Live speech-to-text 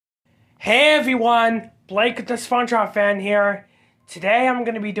Hey everyone, Blake the SpongeBob fan here. Today I'm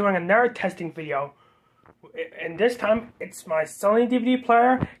going to be doing another testing video. And this time it's my Sony DVD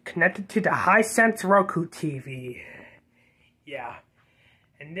player connected to the Hisense Roku TV. Yeah.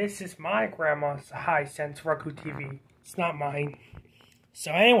 And this is my grandma's Hisense Roku TV. It's not mine.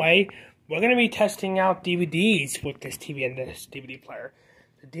 So anyway, we're going to be testing out DVDs with this TV and this DVD player.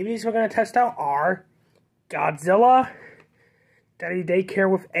 The DVDs we're going to test out are Godzilla, Daddy Daycare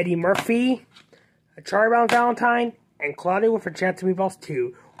with Eddie Murphy, A Charlie Brown Valentine, and Cloudy with a Chance of Meatballs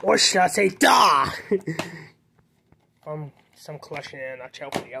 2. Or should I say, DAH! Some collection in a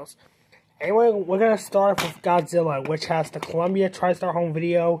nutshell videos. Anyway, we're going to start with Godzilla, which has the Columbia TriStar Home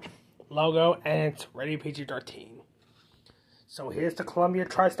Video logo, and it's rated PG-13. So here's the Columbia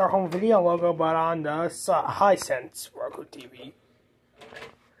TriStar Home Video logo, but on the Hisense Roku TV.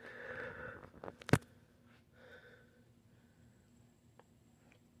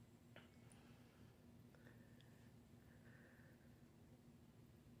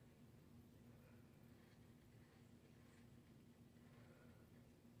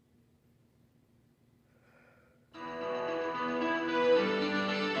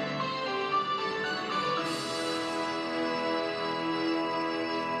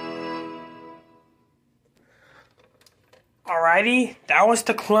 Alrighty, that was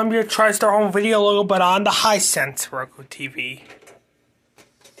the Columbia TriStar Home Video logo, but on the Hisense Roku TV.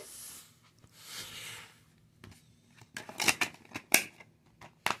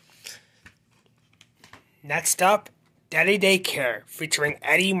 Next up, Daddy Daycare, featuring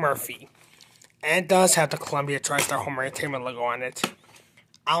Eddie Murphy. And it does have the Columbia TriStar Home Entertainment logo on it.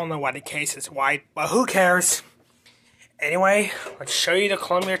 I don't know why the case is white, but who cares? Anyway, let's show you the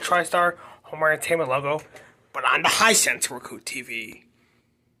Columbia TriStar Home Entertainment logo, but on the Hisense Roku TV.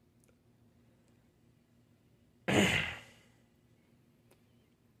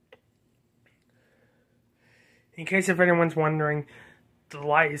 In case if anyone's wondering, the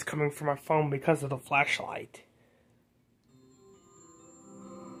light is coming from my phone because of the flashlight.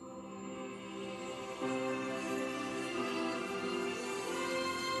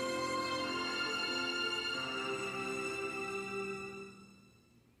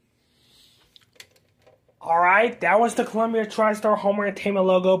 Alright, that was the Columbia TriStar Home Entertainment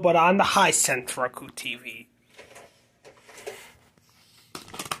logo, but on the Hisense Roku TV.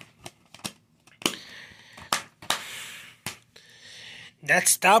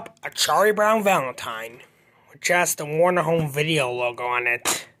 Next up, A Charlie Brown Valentine, which has the Warner Home Video logo on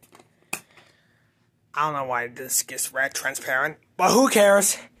it. I don't know why this gets red transparent, but who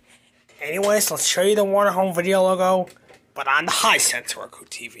cares? Anyways, let's show you the Warner Home Video logo, but on the Hisense Roku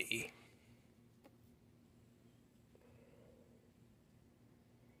TV.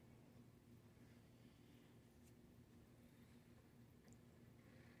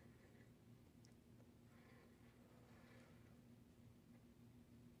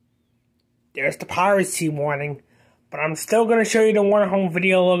 There's the piracy warning, but I'm still going to show you the Warner Home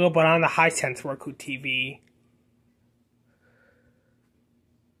Video logo, but on the Hisense Roku TV.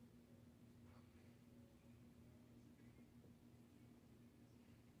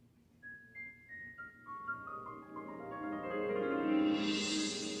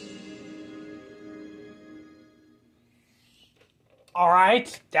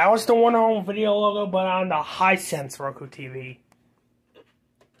 Alright, that was the Warner Home Video logo, but on the Hisense Roku TV.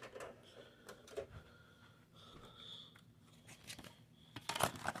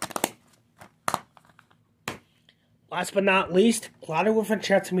 Last but not least, Cloudy with a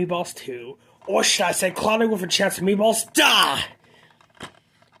Chance of Meatballs 2. Or should I say, Cloudy with a Chance of Meatballs, DAH!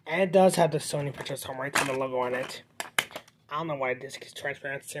 And it does have the Sony Pictures Home Entertainment logo on it. I don't know why this is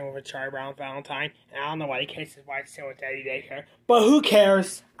transparent, same with a Charlie Brown Valentine. And I don't know why the case is white, same with Daddy Daycare. But who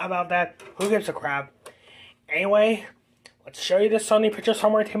cares about that? Who gives a crap? Anyway, let's show you the Sony Pictures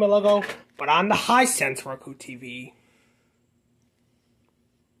Home Entertainment logo, but on the Hisense Roku TV.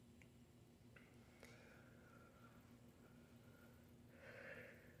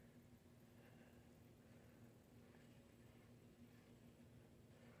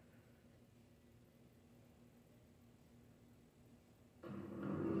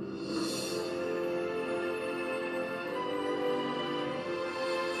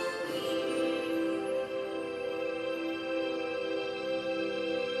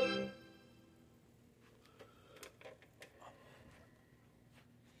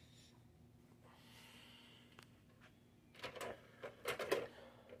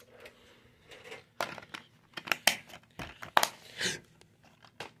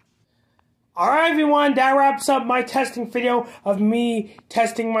 Alright everyone, that wraps up my testing video of me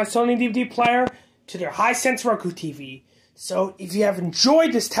testing my Sony DVD player to their Hisense Roku TV. So if you have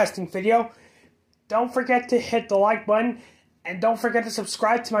enjoyed this testing video, don't forget to hit the like button, and don't forget to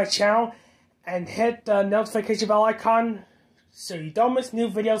subscribe to my channel, and hit the notification bell icon so you don't miss new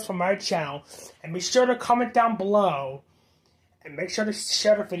videos from my channel. And be sure to comment down below, and make sure to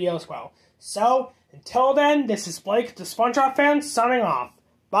share the video as well. So, until then, this is Blake, the SpongeBob fan, signing off.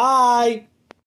 Bye!